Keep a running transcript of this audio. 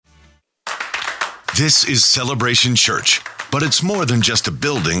This is Celebration Church, but it's more than just a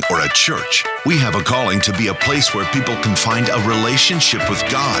building or a church. We have a calling to be a place where people can find a relationship with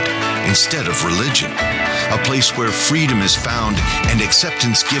God instead of religion. A place where freedom is found and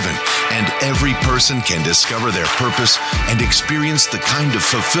acceptance given, and every person can discover their purpose and experience the kind of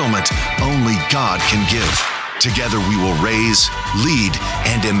fulfillment only God can give. Together we will raise, lead,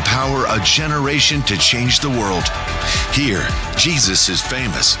 and empower a generation to change the world. Here, Jesus is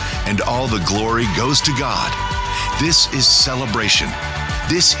famous, and all the glory goes to God. This is Celebration.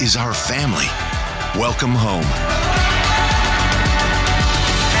 This is our family. Welcome home.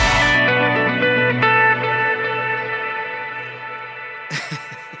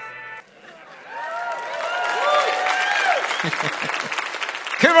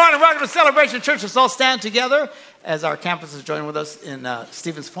 Good morning. Welcome to Celebration Church. Let's all stand together as our campuses join with us in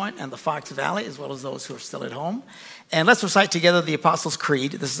Stevens Point and the Fox Valley, as well as those who are still at home. And let's recite together the Apostles'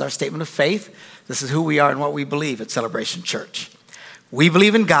 Creed. This is our statement of faith. This is who we are and what we believe at Celebration Church. We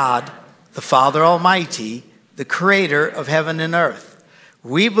believe in God, the Father Almighty, the creator of heaven and earth.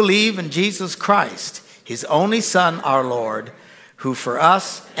 We believe in Jesus Christ, his only Son, our Lord, who for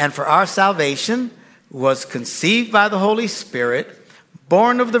us and for our salvation was conceived by the Holy Spirit,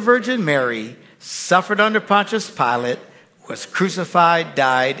 born of the Virgin Mary, suffered under Pontius Pilate, was crucified,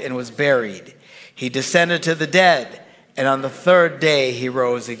 died, and was buried. He descended to the dead, and on the third day he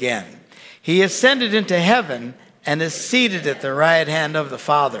rose again. He ascended into heaven and is seated at the right hand of the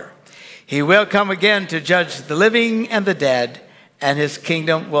Father. He will come again to judge the living and the dead, and his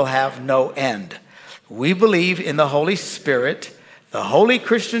kingdom will have no end. We believe in the Holy Spirit, the holy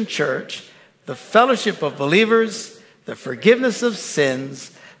Christian church, the fellowship of believers, the forgiveness of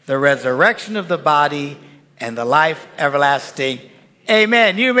sins, the resurrection of the body, and the life everlasting.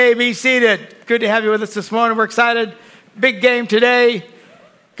 Amen. You may be seated. Good to have you with us this morning. We're excited. Big game today.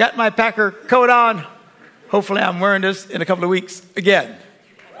 Got my Packer coat on. Hopefully I'm wearing this in a couple of weeks again.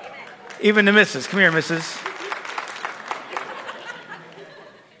 Even the missus. Come here, missus.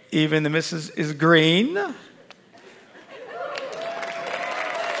 Even the missus is green.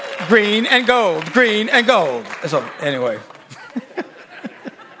 Green and gold, green and gold. So anyway.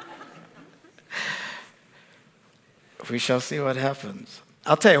 We shall see what happens.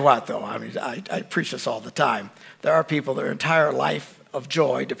 I'll tell you what, though. I mean, I preach this all the time. There are people, their entire life of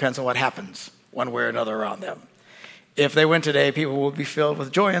joy depends on what happens one way or another around them. If they win today, people will be filled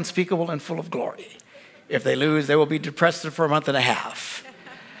with joy unspeakable and full of glory. If they lose, they will be depressed for a month and a half.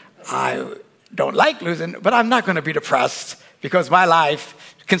 I don't like losing, but I'm not going to be depressed because my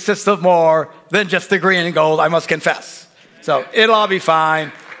life consists of more than just the green and gold, I must confess. So it'll all be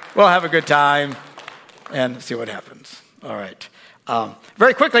fine. We'll have a good time and see what happens. All right.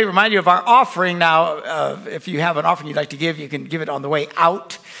 Very quickly, remind you of our offering now. If you have an offering you'd like to give, you can give it on the way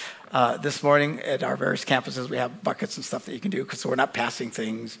out. This morning at our various campuses, we have buckets and stuff that you can do because we're not passing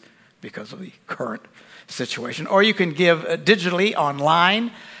things because of the current situation. Or you can give digitally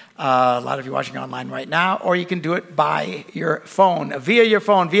online. A lot of you watching online right now, or you can do it by your phone, via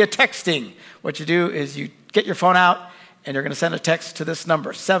texting. What you do is you get your phone out, and you're going to send a text to this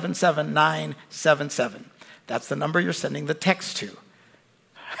number, 77977. That's the number you're sending the text to.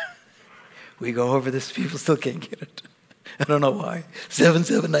 We go over this, people still can't get it. I don't know why.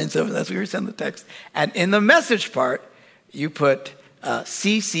 7797, that's where you send the text. And in the message part, you put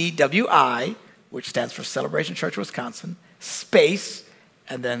CCWI, which stands for Celebration Church Wisconsin, space,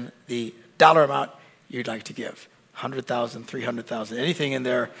 and then the dollar amount you'd like to give. 100,000, 300,000, anything in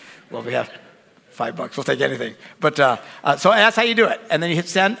there. Well, we have $5. We'll take anything. But so that's how you do it. And then you hit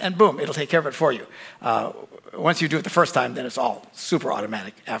send, and boom, it'll take care of it for you. Once you do it the first time, then it's all super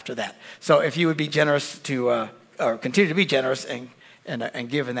automatic after that. So if you would be generous to, or continue to be generous and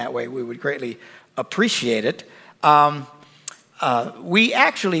give in that way, we would greatly appreciate it. We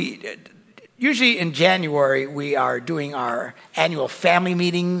actually... Usually in January, we are doing our annual family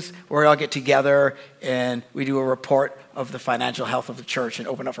meetings where we all get together and we do a report of the financial health of the church and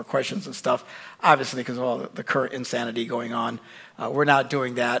open up for questions and stuff. Obviously, because of all the current insanity going on, we're not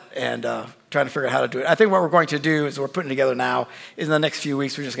doing that and trying to figure out how to do it. I think what we're going to do is we're putting together now is in the next few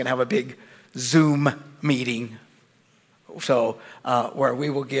weeks, we're just going to have a big Zoom meeting. So where we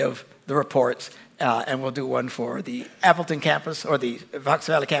will give the reports and we'll do one for the Appleton campus or the Fox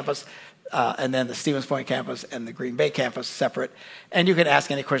Valley campus, and then the Stevens Point campus and the Green Bay campus separate. And you can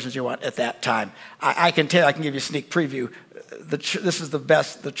ask any questions you want at that time. I can tell you, I can give you a sneak preview. This is the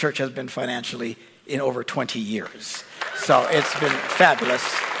best the church has been financially in over 20 years. So it's been fabulous.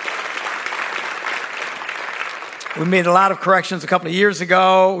 We made a lot of corrections a couple of years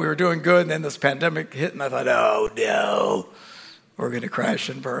ago. We were doing good, and then this pandemic hit, and I thought, oh, no, we're going to crash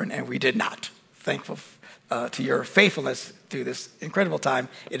and burn, and we did not. thankful to your faithfulness through this incredible time.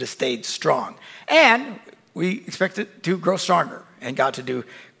 It has stayed strong. And we expect it to grow stronger and God to do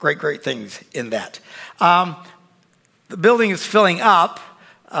great, great things in that. The building is filling up.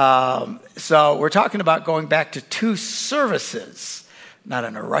 So we're talking about going back to 2 services. Not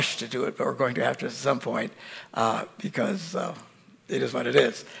in a rush to do it, but we're going to have to at some point because it is what it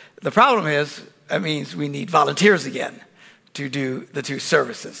is. The problem is, that means we need volunteers again to do the 2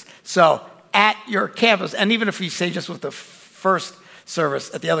 services. So at your campus, and even if we say just with the first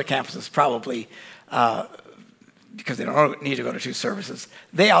service at the other campuses, probably because they don't need to go to 2 services,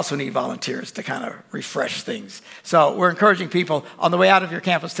 they also need volunteers to kind of refresh things. So we're encouraging people on the way out of your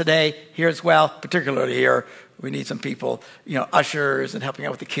campus today, here as well, particularly here, we need some people, ushers and helping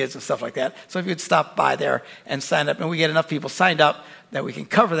out with the kids and stuff like that. So if you'd stop by there and sign up, and we get enough people signed up that we can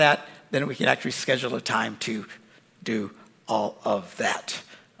cover that, then we can actually schedule a time to do all of that.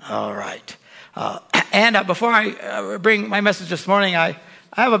 All right. And before I bring my message this morning, I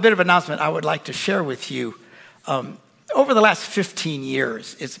have a bit of an announcement I would like to share with you. Over the last 15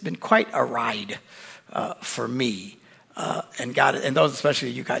 years, it's been quite a ride for me. And God, and those, especially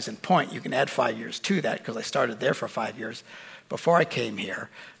you guys in Point, you can add 5 years to that because I started there for 5 years before I came here.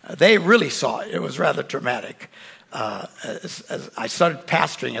 They really saw it. It was rather dramatic. As I started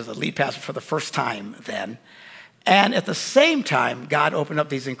pastoring as a lead pastor for the first time then. And at the same time, God opened up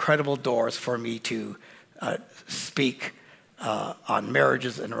these incredible doors for me to speak on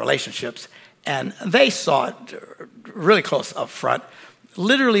marriages and relationships. And they saw it really close up front.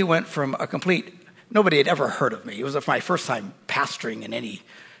 Literally went from a complete, nobody had ever heard of me. It was my first time pastoring in any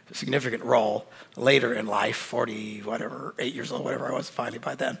significant role later in life, 40, 8 years old, whatever I was finally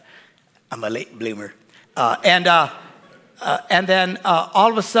by then. I'm a late bloomer. And then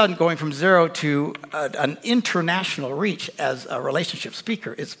all of a sudden going from 0 to an international reach as a relationship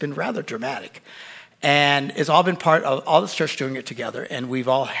speaker, it's been rather dramatic. And it's all been part of all this church doing it together, and we've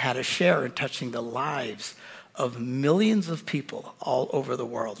all had a share in touching the lives of millions of people all over the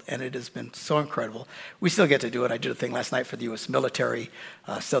world, and it has been so incredible. We still get to do it. I did a thing last night for the U.S. military,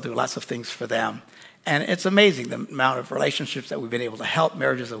 still do lots of things for them. And it's amazing the amount of relationships that we've been able to help,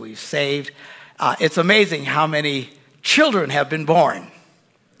 marriages that we've saved. It's amazing how many children have been born.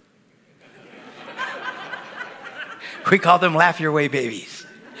 We call them laugh your way babies.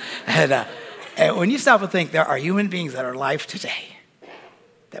 And when you stop and think, there are human beings that are alive today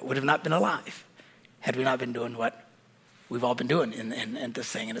that would have not been alive had we not been doing what we've all been doing in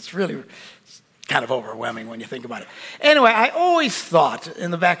this thing. And it's really kind of overwhelming when you think about it. Anyway, I always thought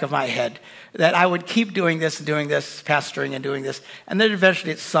in the back of my head that I would keep doing this, pastoring and doing this. And then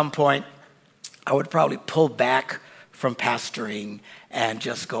eventually at some point, I would probably pull back from pastoring and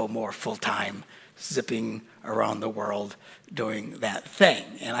just go more full-time, zipping around the world doing that thing.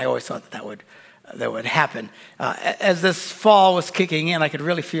 And I always thought that would happen. As this fall was kicking in, I could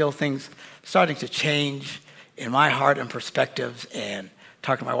really feel things starting to change in my heart and perspectives, and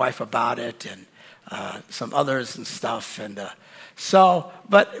talking to my wife about it and some others and stuff. And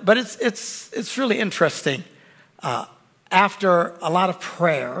but it's really interesting. After a lot of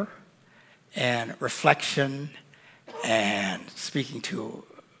prayer and reflection and speaking to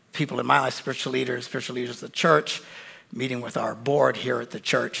people in my life, spiritual leaders of the church, meeting with our board here at the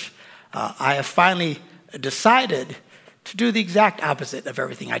church, I have finally decided to do the exact opposite of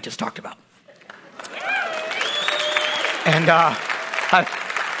everything I just talked about. And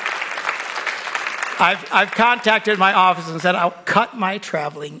I've contacted my office and said I'll cut my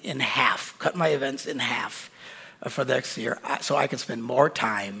traveling in half, cut my events in half for next year, so I can spend more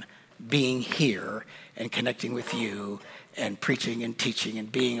time being here and connecting with you and preaching and teaching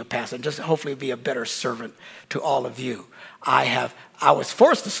and being a pastor and just hopefully be a better servant to all of you. I was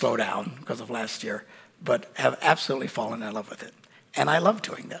forced to slow down because of last year, but have absolutely fallen in love with it. And I love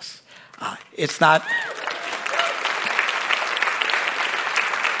doing this. It's not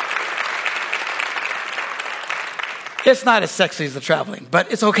as sexy as the traveling,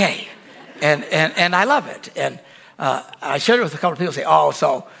 but it's okay. And I love it. And I shared it with a couple of people say, oh,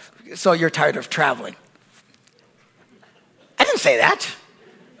 so you're tired of traveling. I didn't say that.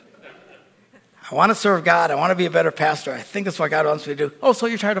 I want to serve God. I want to be a better pastor. I think that's what God wants me to do. Oh, so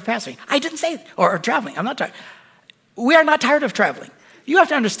you're tired of pastoring. I didn't say it. Or traveling. I'm not tired. We are not tired of traveling. You have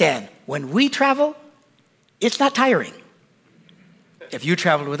to understand, when we travel, it's not tiring. If you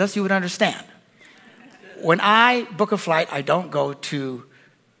traveled with us, you would understand. When I book a flight, I don't go to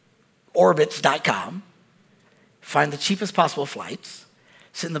orbitz.com, find the cheapest possible flights,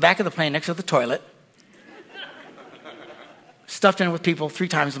 sit in the back of the plane next to the toilet, stuffed in with people 3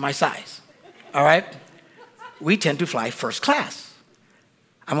 times my size. All right? We tend to fly first class.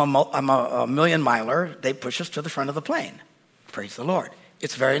 I'm a million miler. They push us to the front of the plane. Praise the Lord.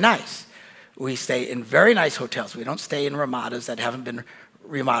 It's very nice. We stay in very nice hotels. We don't stay in ramadas that haven't been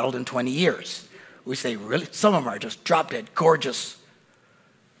remodeled in 20 years. We stay some of them are just drop-dead gorgeous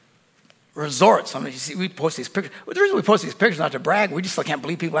resorts. I mean, you see, we post these pictures. The reason we post these pictures, not to brag, we just still can't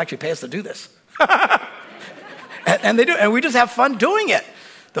believe people actually pay us to do this. and they do, and we just have fun doing it.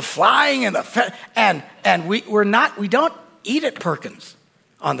 The flying and we don't eat at Perkins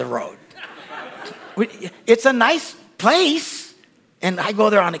on the road. It's a nice place, and I go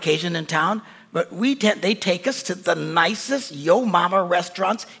there on occasion in town. But they take us to the nicest Yo Mama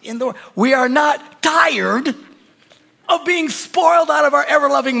restaurants in the world. We are not tired of being spoiled out of our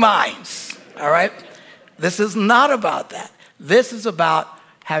ever-loving minds. All right? This is not about that. This is about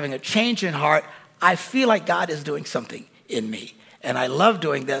having a change in heart. I feel like God is doing something in me. And I love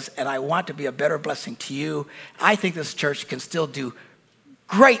doing this, and I want to be a better blessing to you. I think this church can still do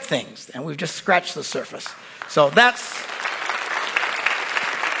great things, and we've just scratched the surface. So that's...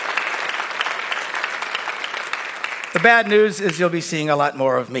 The bad news is you'll be seeing a lot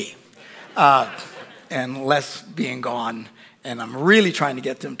more of me and less being gone. And I'm really trying to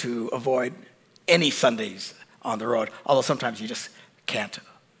get them to avoid any Sundays on the road, although sometimes you just can't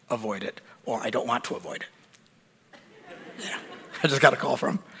avoid it, or I don't want to avoid it. Yeah. I just got a call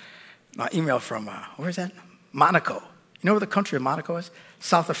from, an email from, where's that? Monaco. You know where the country of Monaco is?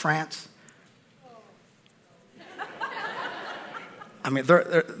 South of France. I mean,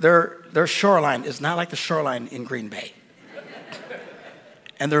 their shoreline is not like the shoreline in Green Bay.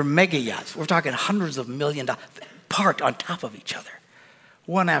 And they're mega yachts. We're talking hundreds of $1 million parked on top of each other,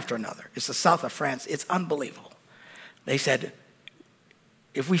 one after another. It's the south of France. It's unbelievable. They said,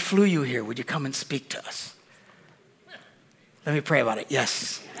 if we flew you here, would you come and speak to us? Let me pray about it.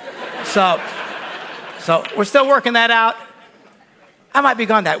 Yes. So we're still working that out. I might be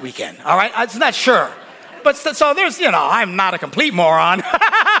gone that weekend, all right? It's not sure. But so there's, I'm not a complete moron,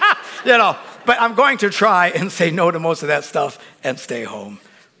 but I'm going to try and say no to most of that stuff and stay home.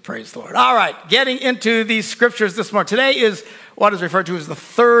 Praise the Lord. All right, getting into these scriptures this morning. Today is what is referred to as the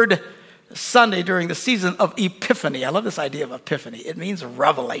third Sunday during the season of Epiphany. I love this idea of Epiphany. It means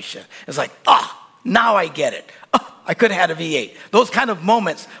revelation. It's like, now I get it. I could have had a V8. Those kind of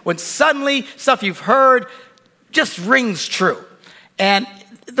moments when suddenly stuff you've heard just rings true. And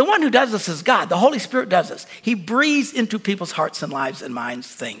the one who does this is God. The Holy Spirit does this. He breathes into people's hearts and lives and minds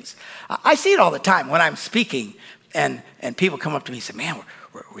things. I see it all the time when I'm speaking and people come up to me and say, man,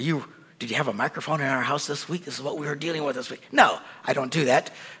 did you have a microphone in our house this week? This is what we were dealing with this week. No, I don't do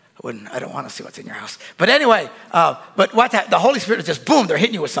that. I don't want to see what's in your house. But anyway, the Holy Spirit is just, boom, they're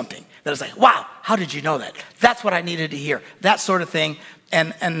hitting you with something. That is like, wow, how did you know that? That's what I needed to hear. That sort of thing.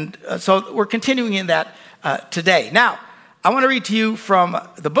 And so we're continuing in that today. Now, I want to read to you from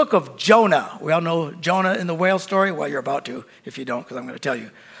the book of Jonah. We all know Jonah in the whale story. Well, you're about to, if you don't, because I'm going to tell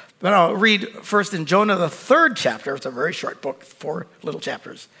you. But I'll read first in Jonah, the 3rd chapter. It's a very short book, 4 little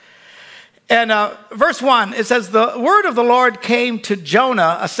chapters. And verse 1, it says, the word of the Lord came to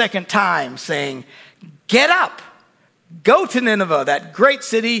Jonah a second time, saying, get up, go to Nineveh, that great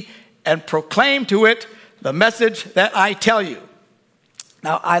city, and proclaim to it the message that I tell you.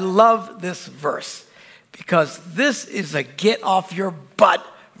 Now, I love this verse, because this is a get off your butt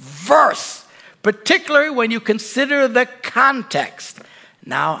verse, particularly when you consider the context.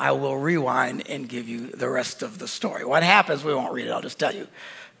 Now I will rewind and give you the rest of the story. What happens, we won't read it, I'll just tell you.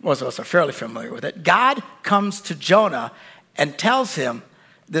 Most of us are fairly familiar with it. God comes to Jonah and tells him,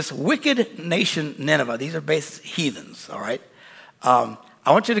 this wicked nation Nineveh, these are based heathens, all right? I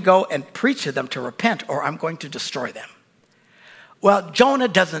want you to go and preach to them to repent, or I'm going to destroy them. Well, Jonah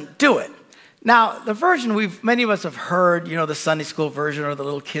doesn't do it. Now, the version many of us have heard, the Sunday school version or the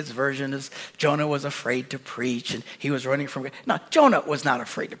little kids version is Jonah was afraid to preach and he was running from God. No, Jonah was not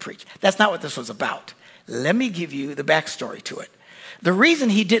afraid to preach. That's not what this was about. Let me give you the backstory to it. The reason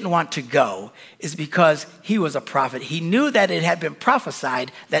he didn't want to go is because he was a prophet. He knew that it had been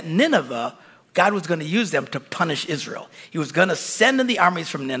prophesied that Nineveh, God was going to use them to punish Israel. He was going to send in the armies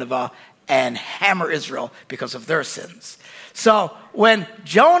from Nineveh and hammer Israel because of their sins. So when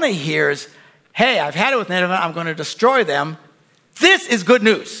Jonah hears, hey, I've had it with Nineveh, I'm going to destroy them, this is good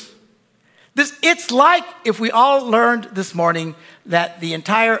news. It's like if we all learned this morning that the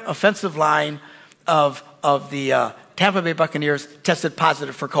entire offensive line of the Tampa Bay Buccaneers tested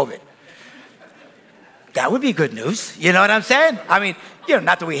positive for COVID. That would be good news. You know what I'm saying? I mean,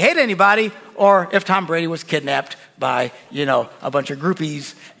 not that we hate anybody, or if Tom Brady was kidnapped by, a bunch of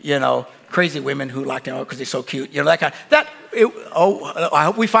groupies, crazy women who locked him up because he's so cute, that kind of, I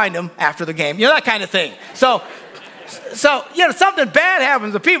hope we find him after the game, that kind of thing. So So, something bad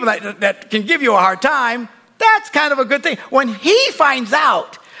happens to people that can give you a hard time. That's kind of a good thing. When he finds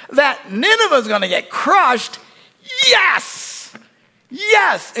out that Nineveh's going to get crushed, yes.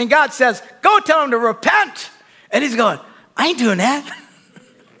 And God says, go tell him to repent. And he's going, I ain't doing that.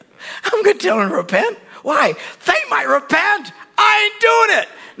 I'm going to tell him to repent. Why? They might repent. I ain't doing it.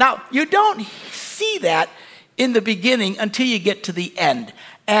 Now, you don't see that in the beginning until you get to the end.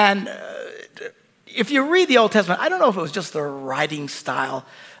 And if you read the Old Testament, I don't know if it was just the writing style,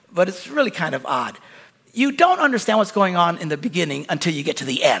 but it's really kind of odd. You don't understand what's going on in the beginning until you get to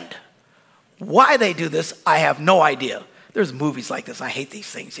the end. Why they do this, I have no idea. There's movies like this. I hate these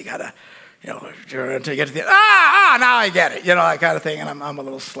things. You got to, until you get to the end. Now I get it. That kind of thing. And I'm a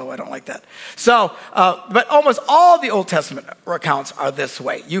little slow. I don't like that. So, but almost all the Old Testament accounts are this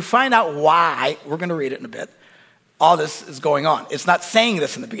way. You find out why. We're going to read it in a bit. All this is going on. It's not saying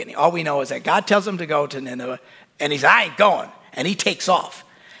this in the beginning. All we know is that God tells him to go to Nineveh, and he says, I ain't going. And he takes off.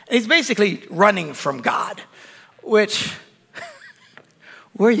 And he's basically running from God, which,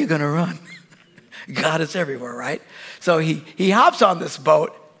 where are you going to run? God is everywhere, right? So he hops on this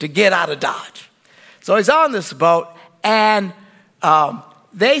boat to get out of Dodge. So he's on this boat, and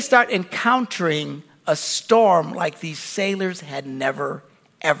they start encountering a storm like these sailors had never,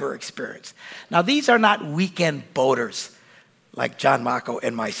 ever experienced. Now, these are not weekend boaters like John Mocco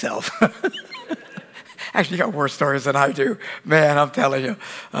and myself. Actually, you got worse stories than I do. Man, I'm telling you.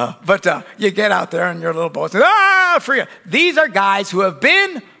 But you get out there in your little boat and free. These are guys who have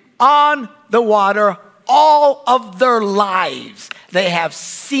been on the water all of their lives. They have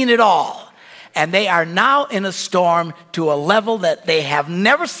seen it all. And they are now in a storm to a level that they have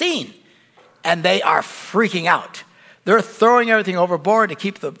never seen. And they are freaking out. They're throwing everything overboard to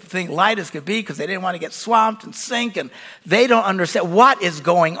keep the thing light as could be because they didn't want to get swamped and sink. And they don't understand what is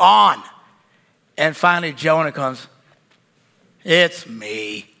going on. And finally, Jonah comes. It's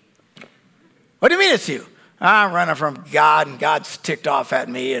me. What do you mean it's you? I'm running from God, and God's ticked off at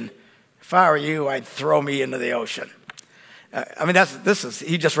me. And if I were you, I'd throw me into the ocean.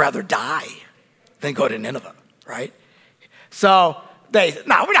 He'd just rather die than go to Nineveh, right? So they said,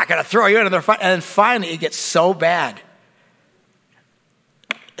 no, we're not going to throw you into their fire. And then finally, it gets so bad.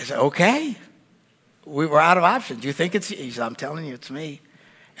 They said, okay, we were out of options. You think it's you? He said, I'm telling you, it's me.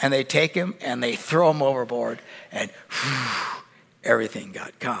 And they take him and they throw him overboard, and everything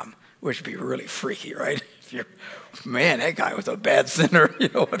got calm, which would be really freaky, right? Man, that guy was a bad sinner.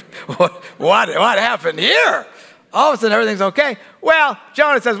 What happened here? All of a sudden, everything's okay. Well,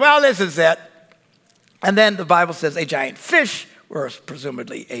 Jonah says, well, this is it. And then the Bible says a giant fish, or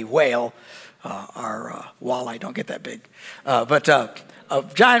presumably a whale, our walleye don't get that big, but a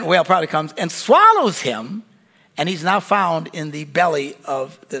giant whale probably comes and swallows him. And he's now found in the belly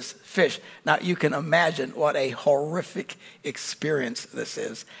of this fish. Now, you can imagine what a horrific experience this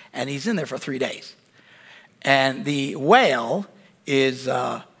is. And he's in there for 3 days. And the whale is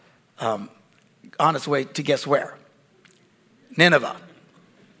on its way to guess where? Nineveh.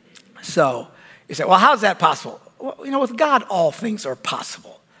 So you say, well, how's that possible? Well, with God, all things are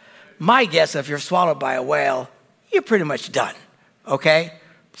possible. My guess, if you're swallowed by a whale, you're pretty much done. Okay?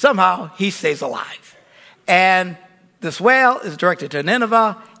 Somehow, he stays alive. And this whale is directed to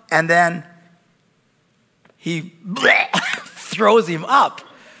Nineveh, and then he throws him up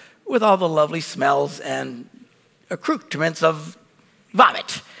with all the lovely smells and accoutrements of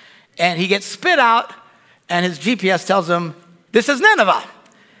vomit. And he gets spit out, and his GPS tells him, this is Nineveh.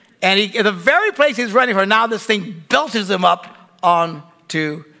 And the very place he's running for, now this thing belches him up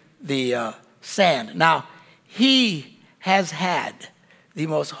onto the sand. Now, he has had the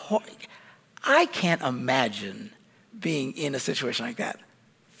most I can't imagine being in a situation like that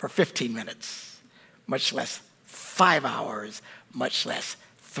for 15 minutes, much less 5 hours, much less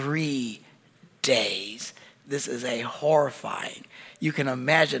 3 days. This is a horrifying. You can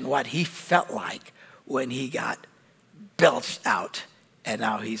imagine what he felt like when he got belched out and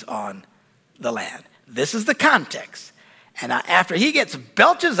now he's on the land. This is the context. And now after he gets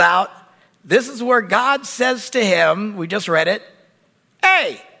belches out, this is where God says to him, we just read it,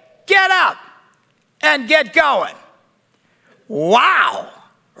 hey, get up and get going. Wow,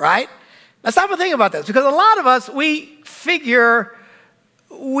 right? Now stop and think about this, because a lot of us, we figure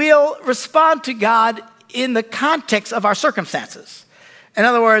we'll respond to God in the context of our circumstances. In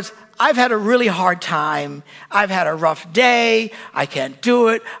other words, I've had a really hard time. I've had a rough day. I can't do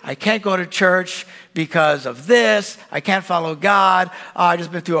it. I can't go to church because of this. I can't follow God. I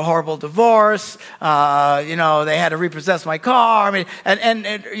just been through a horrible divorce. They had to repossess my car.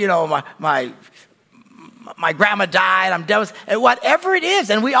 My grandma died. I'm devastated. Whatever it is,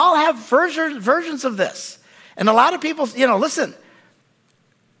 and we all have versions of this. And a lot of people, listen,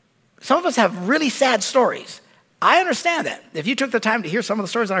 some of us have really sad stories. I understand that. If you took the time to hear some of the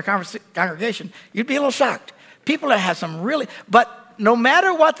stories in our congregation, you'd be a little shocked. People that have some really, but no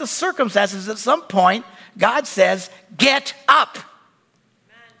matter what the circumstances, at some point, God says, get up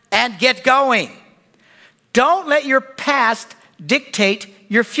and get going. Don't let your past dictate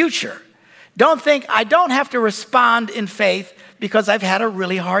your future. Don't think, I don't have to respond in faith because I've had a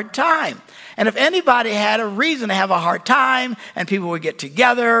really hard time. And if anybody had a reason to have a hard time and people would get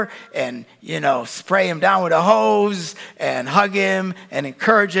together and, spray him down with a hose and hug him and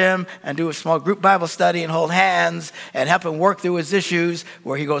encourage him and do a small group Bible study and hold hands and help him work through his issues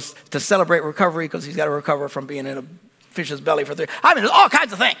where he goes to celebrate recovery because he's got to recover from being in a fish's belly for 3. There's all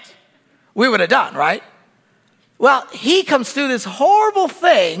kinds of things we would have done, right? Well, he comes through this horrible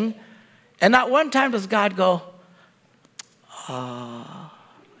thing, and not one time does God go, I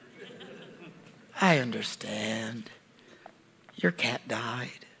understand. Your cat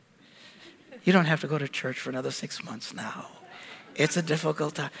died. You don't have to go to church for another 6 months now. It's a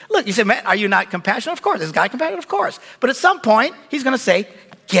difficult time. Look, you say, man, are you not compassionate? Of course. Is God compassionate? Of course. But at some point, he's going to say,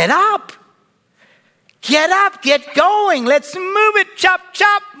 get up. Get up. Get going. Let's move it. Chop,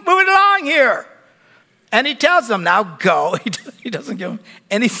 chop. Move it along here. And he tells them, now go. He doesn't give them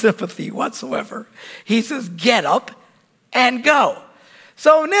any sympathy whatsoever. He says, get up and go.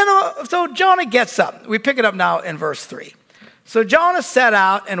 So Jonah gets up. We pick it up now in verse 3. So Jonah set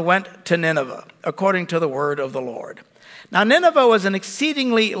out and went to Nineveh, according to the word of the Lord. Now Nineveh was an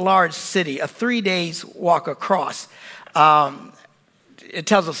exceedingly large city, a 3 days walk across. It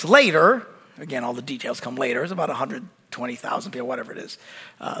tells us later, again, all the details come later, it's about 120,000 people, whatever it is.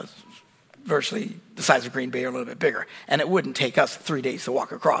 Virtually the size of Green Bay or a little bit bigger. And it wouldn't take us 3 days to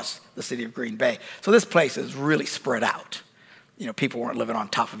walk across the city of Green Bay. So this place is really spread out. People weren't living on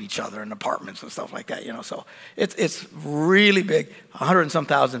top of each other in apartments and stuff like that, So it's really big, 100 and some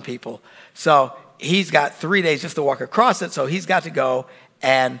thousand people. So he's got 3 days just to walk across it. So he's got to go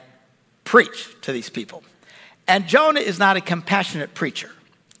and preach to these people. And Jonah is not a compassionate preacher.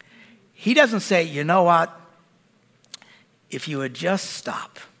 He doesn't say, you know what? If you would just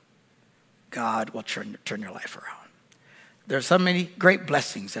stop, God will turn your life around. There's so many great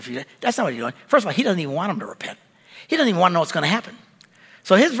blessings. That's not what he's doing. First of all, he doesn't even want them to repent. He doesn't even want to know what's going to happen.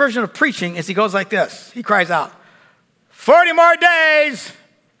 So his version of preaching is he goes like this. He cries out, 40 more days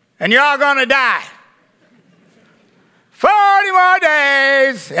and you're all going to die. 40 more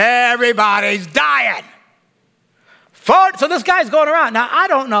days, everybody's dying. So this guy's going around. Now, I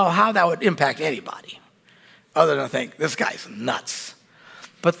don't know how that would impact anybody other than to think, this guy's nuts.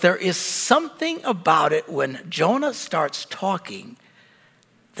 But there is something about it when Jonah starts talking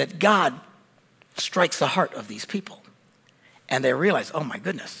that God strikes the heart of these people. And they realize, oh my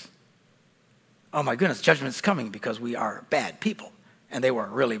goodness, judgment is coming because we are bad people. And they were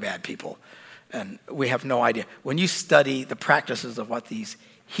really bad people. And we have no idea. When you study the practices of what these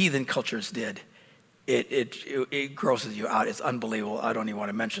heathen cultures did, it grosses you out. It's unbelievable. I don't even want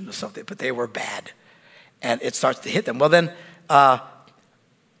to mention the subject, but they were bad. And it starts to hit them. Well then,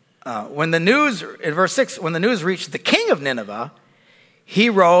 when the news, in verse 6, when the news reached the king of Nineveh, he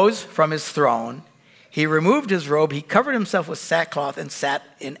rose from his throne. He removed his robe. He covered himself with sackcloth and sat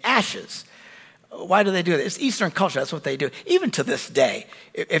in ashes. Why do they do that? It's Eastern culture. That's what they do. Even to this day,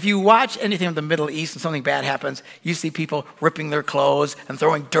 if you watch anything of the Middle East and something bad happens, you see people ripping their clothes and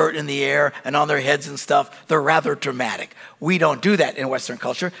throwing dirt in the air and on their heads and stuff. They're rather dramatic. We don't do that in Western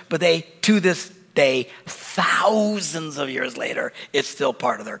culture, but they, to this day, thousands of years later, it's still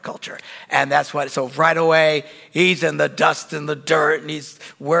part of their culture. And that's why, so right away, he's in the dust and the dirt, and he's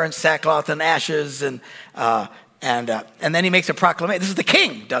wearing sackcloth and ashes, and then he makes a proclamation. This is the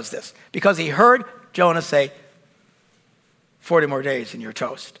king does this, because he heard Jonah say, 40 more days and you're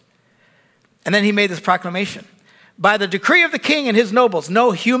toast. And then he made this proclamation. By the decree of the king and his nobles,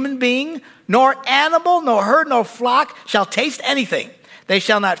 no human being, nor animal, nor herd, nor flock shall taste anything. They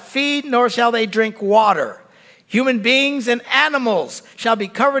shall not feed, nor shall they drink water. Human beings and animals shall be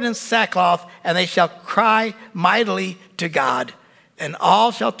covered in sackcloth, and they shall cry mightily to God. And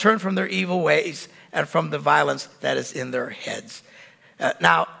all shall turn from their evil ways and from the violence that is in their heads.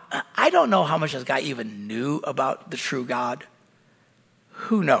 Now, I don't know how much this guy even knew about the true God.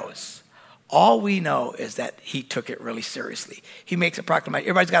 Who knows? All we know is that he took it really seriously. He makes a proclamation.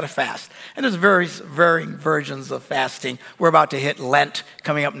 Everybody's got to fast. And there's varying versions of fasting. We're about to hit Lent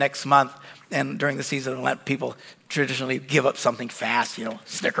coming up next month. And during the season of Lent, people traditionally give up something fast,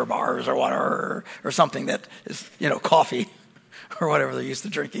 Snicker bars or whatever, or something that is, coffee. or whatever they're used to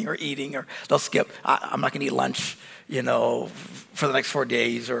drinking or eating, or they'll skip, I'm not going to eat lunch, for the next 4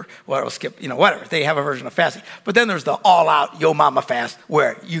 days, or whatever, skip, whatever. They have a version of fasting. But then there's the all-out Yo Mama fast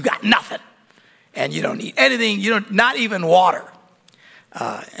where you got nothing, and you don't eat anything, not even water.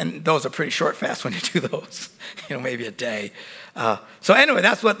 And those are pretty short fasts when you do those, maybe a day. So anyway,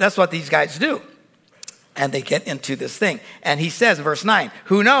 that's what these guys do. And they get into this thing. And he says, verse 9,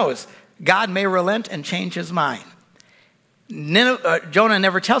 who knows? God may relent and change his mind. Jonah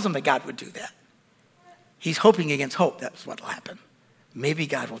never tells him that God would do that. He's hoping against hope. That's what will happen. Maybe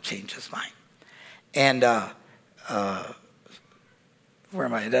God will change his mind. And where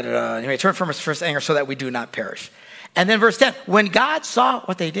am I? Anyway, turn from his first anger so that we do not perish. And then verse 10, when God saw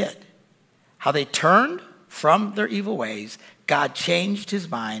what they did, how they turned from their evil ways, God changed his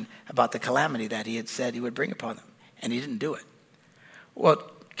mind about the calamity that he had said he would bring upon them. And he didn't do it.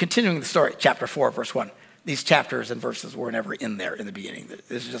 Well, continuing the story, chapter 4, verse 1. These chapters and verses were never in there in the beginning.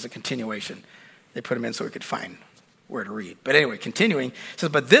 This is just a continuation. They put them in so we could find where to read. But anyway, continuing, it says,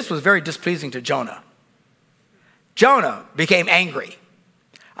 but this was very displeasing to Jonah. Jonah became angry.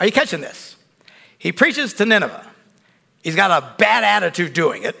 Are you catching this? He preaches to Nineveh. He's got a bad attitude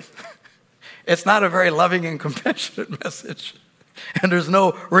doing it. It's not a very loving and compassionate message. And there's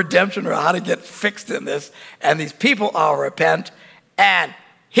no redemption or how to get fixed in this. And these people all repent. And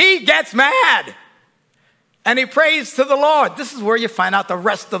he gets mad. And he prays to the Lord. This is where you find out the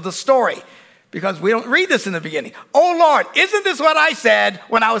rest of the story. Because we don't read this in the beginning. Oh, Lord, isn't this what I said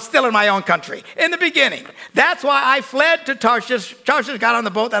when I was still in my own country? In the beginning. That's why I fled to Tarshish. Tarshish got on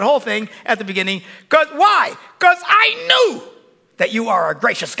the boat, that whole thing at the beginning. Why? Because I knew that you are a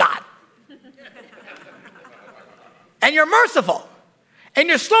gracious God. And you're merciful. And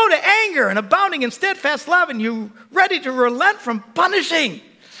you're slow to anger and abounding in steadfast love. And you're ready to relent from punishing.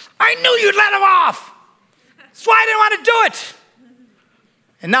 I knew you'd let him off. That's why I didn't want to do it.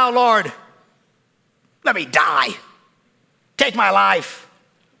 And now, Lord, let me die. Take my life.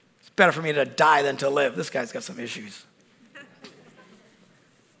 It's better for me to die than to live. This guy's got some issues.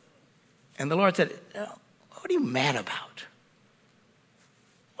 And the Lord said, what are you mad about?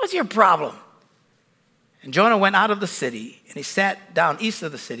 What's your problem? And Jonah went out of the city, and he sat down east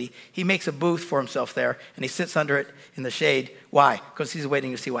of the city. He makes a booth for himself there, and he sits under it in the shade. Why? Because he's waiting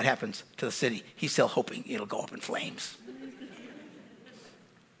to see what happens to the city. He's still hoping it'll go up in flames.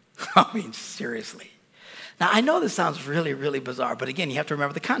 I mean, seriously. Now, I know this sounds really, really bizarre, but again, you have to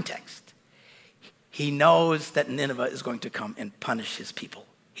remember the context. He knows that Nineveh is going to come and punish his people.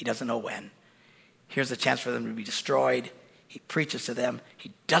 He doesn't know when. Here's a chance for them to be destroyed. He preaches to them.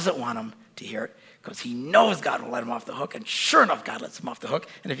 He doesn't want them to hear it because he knows God will let him off the hook, and sure enough, God lets him off the hook.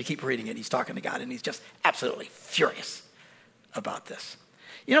 And if you keep reading it, he's talking to God, and he's just absolutely furious about this.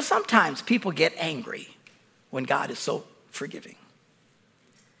 Sometimes people get angry when God is so forgiving.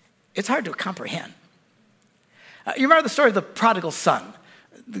 It's hard to comprehend. You remember the story of the prodigal son?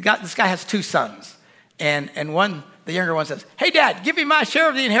 This guy has two sons. And the younger one says, hey, Dad, give me my share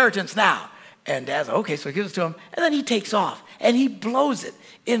of the inheritance now. And Dad's like, okay, so he gives it to him. And then he takes off. And he blows it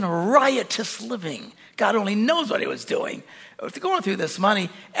in riotous living. God only knows what he was doing. Going through this money.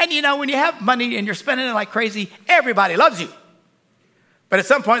 And when you have money and you're spending it like crazy, everybody loves you. But at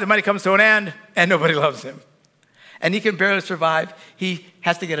some point, the money comes to an end and nobody loves him. And he can barely survive. He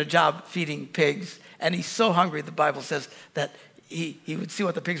has to get a job feeding pigs. And he's so hungry, the Bible says, that he would see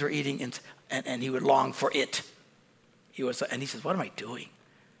what the pigs were eating and he would long for it. And he says, what am I doing?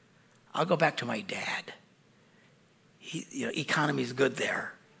 I'll go back to my dad. Economy's good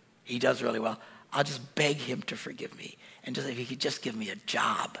there. He does really well. I'll just beg him to forgive me. And just if he could just give me a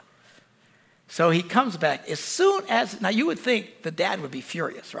job. So he comes back as soon as, now you would think the dad would be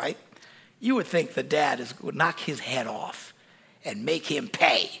furious, right? You would think the dad would knock his head off and make him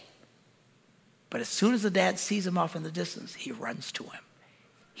pay. But as soon as the dad sees him off in the distance, he runs to him.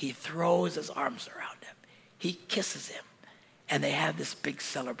 He throws his arms around him. He kisses him. And they have this big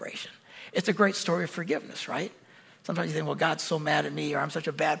celebration. It's a great story of forgiveness, right? Sometimes you think, well, God's so mad at me, or I'm such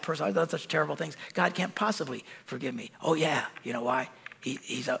a bad person, I've done such terrible things. God can't possibly forgive me. Oh, yeah. You know why?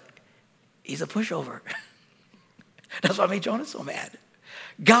 He's a pushover. That's what made Jonah so mad.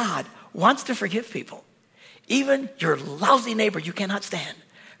 God wants to forgive people. Even your lousy neighbor you cannot stand.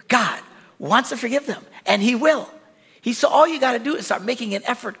 God wants to forgive them, and he will. So all you got to do is start making an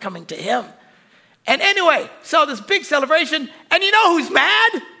effort coming to him. And anyway, so this big celebration, and you know who's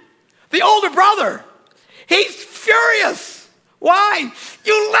mad? The older brother. He's furious. Why?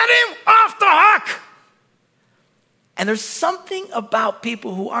 You let him off the hook. And there's something about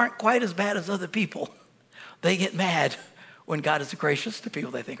people who aren't quite as bad as other people. They get mad when God is gracious to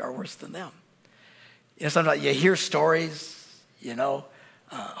people they think are worse than them. Sometimes you hear stories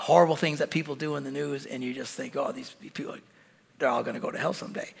horrible things that people do in the news, and you just think, oh, these people, they're all going to go to hell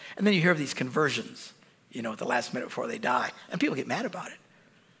someday. And then you hear of these conversions, at the last minute before they die, and people get mad about it.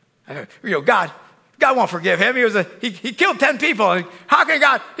 God won't forgive him. He killed 10 people. And how can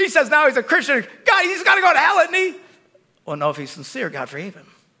God? He says now he's a Christian. God, he's got to go to hell, isn't he? Well, no, if he's sincere, God forgave him.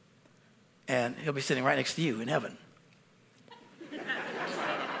 And he'll be sitting right next to you in heaven.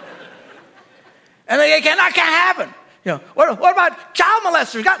 And that can't happen. What about child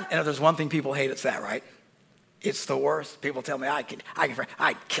molesters? God, and if there's one thing people hate, it's that, right? It's the worst. People tell me I'd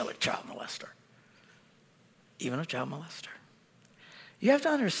kill a child molester. Even a child molester. You have to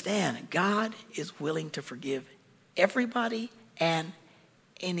understand, God is willing to forgive everybody and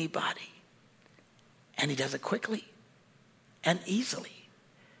anybody. And he does it quickly and easily.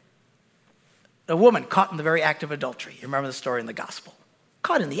 A woman caught in the very act of adultery. You remember the story in the gospel.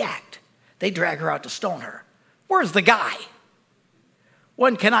 Caught in the act. They drag her out to stone her. Where's the guy?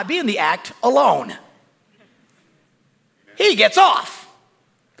 One cannot be in the act alone. He gets off.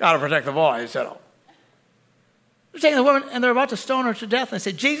 Got to protect the boy, he said. They're taking the woman, and they're about to stone her to death. And they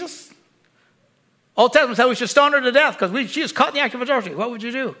say, Jesus, Old Testament said we should stone her to death because she was caught in the act of adultery. What would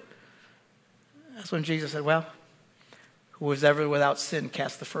you do? That's when Jesus said, well, who was ever without sin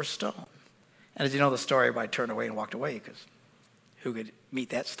cast the first stone. And as you know the story, everybody turned away and walked away because who could meet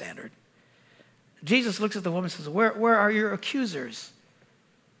that standard? Jesus looks at the woman and says, where are your accusers?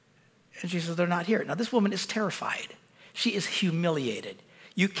 And she says, they're not here. Now this woman is terrified. She is humiliated.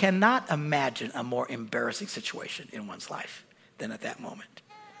 You cannot imagine a more embarrassing situation in one's life than at that moment.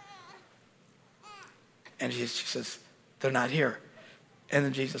 And she says, they're not here. And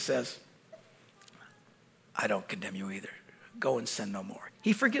then Jesus says, I don't condemn you either. Go and sin no more.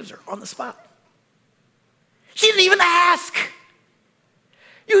 He forgives her on the spot. She didn't even ask.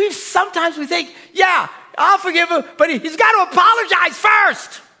 Sometimes we think, yeah, I'll forgive him, but he's got to apologize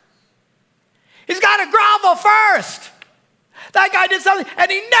first. He's got to grovel first. That guy did something, and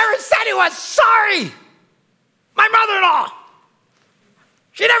he never said he was sorry. My mother-in-law.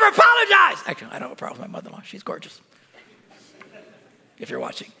 She never apologized. Actually, I don't have a problem with my mother-in-law. She's gorgeous. If you're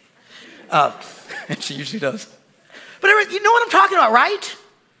watching. And she usually does. But you know what I'm talking about, right?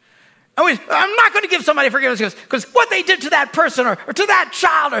 I'm not going to give somebody forgiveness because what they did to that person or to that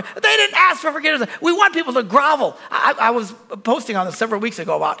child, or they didn't ask for forgiveness. We want people to grovel. I was posting on this several weeks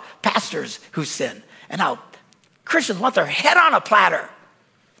ago about pastors who sin and how Christians want their head on a platter.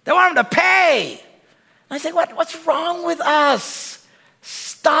 They want them to pay. And I say, what's wrong with us?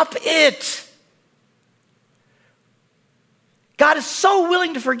 Stop it. God is so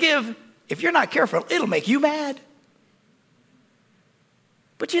willing to forgive. If you're not careful, it'll make you mad.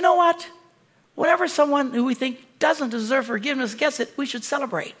 But you know what? Whenever someone who we think doesn't deserve forgiveness gets it, we should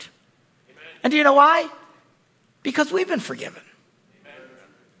celebrate. Amen. And do you know why? Because we've been forgiven. Amen.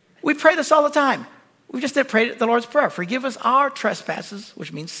 We pray this all the time. We just prayed the Lord's Prayer. Forgive us our trespasses,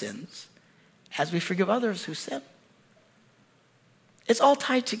 which means sins, as we forgive others who sin. It's all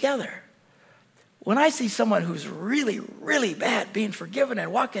tied together. When I see someone who's really, really bad being forgiven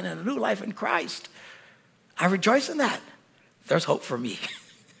and walking in a new life in Christ, I rejoice in that. There's hope for me.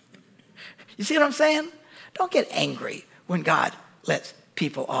 You see what I'm saying? Don't get angry when God lets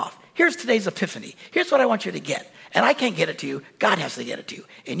people off. Here's today's epiphany. Here's what I want you to get. And I can't get it to you. God has to get it to you.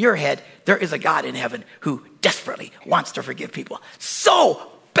 In your head, there is a God in heaven who desperately wants to forgive people.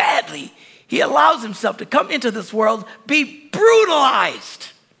 So badly, he allows himself to come into this world, be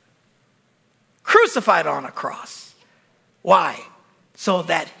brutalized, crucified on a cross. Why? So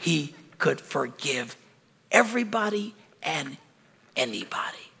that he could forgive everybody and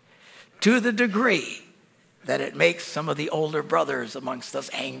anybody. To the degree that it makes some of the older brothers amongst us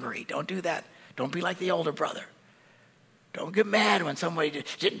angry. Don't do that. Don't be like the older brother. Don't get mad when somebody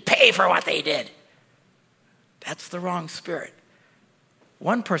didn't pay for what they did. That's the wrong spirit.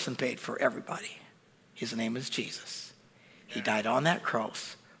 One person paid for everybody. His name is Jesus. He died on that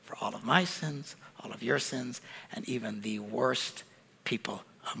cross for all of my sins, all of your sins, and even the worst people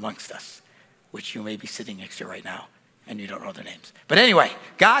amongst us, which you may be sitting next to right now, and you don't know their names. But anyway,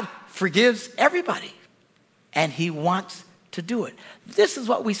 God forgives everybody, and he wants to do it. This is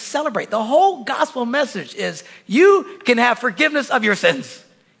what we celebrate. The whole gospel message is you can have forgiveness of your sins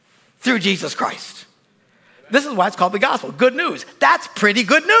through Jesus Christ. This is why it's called the gospel. Good news. That's pretty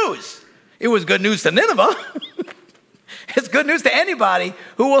good news. It was good news to Nineveh. It's good news to anybody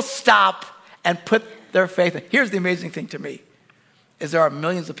who will stop and put their faith in. Here's the amazing thing to me, is there are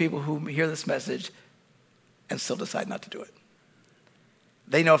millions of people who hear this message and still decide not to do it.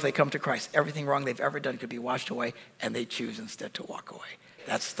 They know if they come to Christ, everything wrong they've ever done could be washed away, and they choose instead to walk away.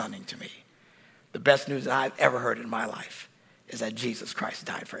 That's stunning to me. The best news I've ever heard in my life is that Jesus Christ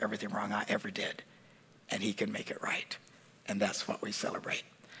died for everything wrong I ever did, and he can make it right. And that's what we celebrate.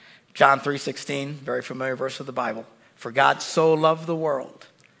 John 3:16, very familiar verse of the Bible. For God so loved the world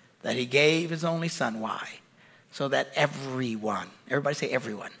that he gave his only son. Why? So that everyone, everybody say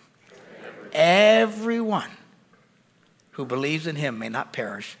everyone. Everyone who believes in him may not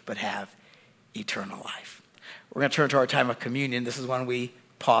perish, but have eternal life. We're going to turn to our time of communion. This is when we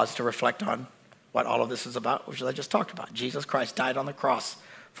pause to reflect on what all of this is about, which I just talked about. Jesus Christ died on the cross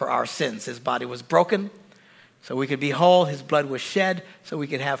for our sins. His body was broken so we could be whole. His blood was shed so we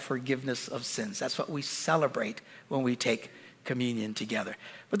could have forgiveness of sins. That's what we celebrate when we take communion together.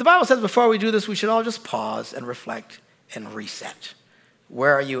 But the Bible says before we do this, we should all just pause and reflect and reset.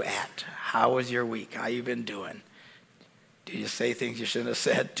 Where are you at? How was your week? How you been doing? Do you say things you shouldn't have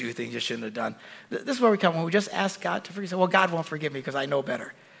said? Do things you shouldn't have done? This is where we come when we just ask God to forgive. Well, God won't forgive me because I know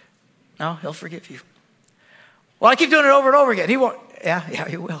better. No, he'll forgive you. Well, I keep doing it over and over again. He won't. Yeah,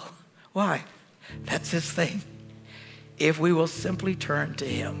 he will. Why? That's his thing. If we will simply turn to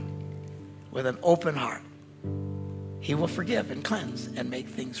him with an open heart, he will forgive and cleanse and make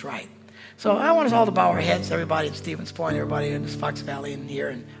things right. So I want us all to bow our heads, everybody in Stevens Point, everybody in this Fox Valley and here,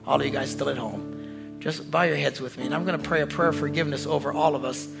 and all of you guys still at home. Just bow your heads with me, and I'm going to pray a prayer of forgiveness over all of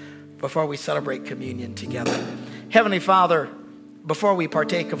us before we celebrate communion together. Heavenly Father, before we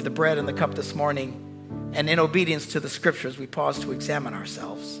partake of the bread and the cup this morning, and in obedience to the scriptures, we pause to examine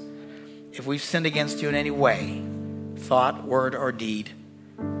ourselves. If we've sinned against you in any way, thought, word, or deed,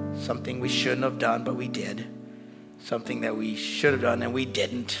 something we shouldn't have done, but we did, something that we should have done and we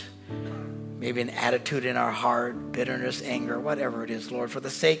didn't, maybe an attitude in our heart, bitterness, anger, whatever it is, Lord, for the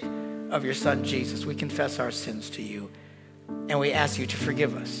sake of your Son, Jesus, we confess our sins to you, and we ask you to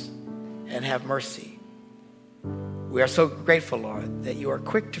forgive us and have mercy. We are so grateful, Lord, that you are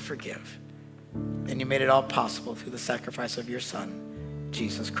quick to forgive, and you made it all possible through the sacrifice of your Son,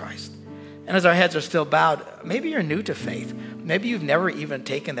 Jesus Christ. And as our heads are still bowed, maybe you're new to faith. Maybe you've never even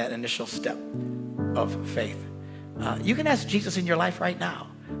taken that initial step of faith. You can ask Jesus in your life right now,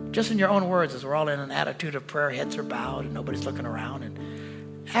 just in your own words, as we're all in an attitude of prayer, heads are bowed and nobody's looking around, and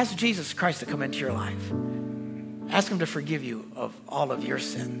ask Jesus Christ to come into your life. Ask him to forgive you of all of your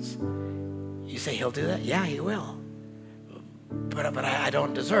sins. You say he'll do that? Yeah, he will. But I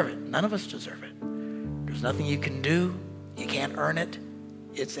don't deserve it. None of us deserve it. There's nothing you can do. You can't earn it.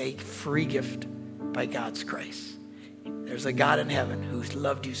 It's a free gift by God's grace. There's a God in heaven who's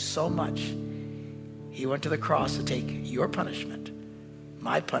loved you so much. He went to the cross to take your punishment,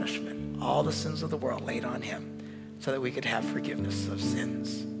 my punishment, all the sins of the world laid on him so that we could have forgiveness of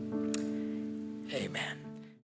sins.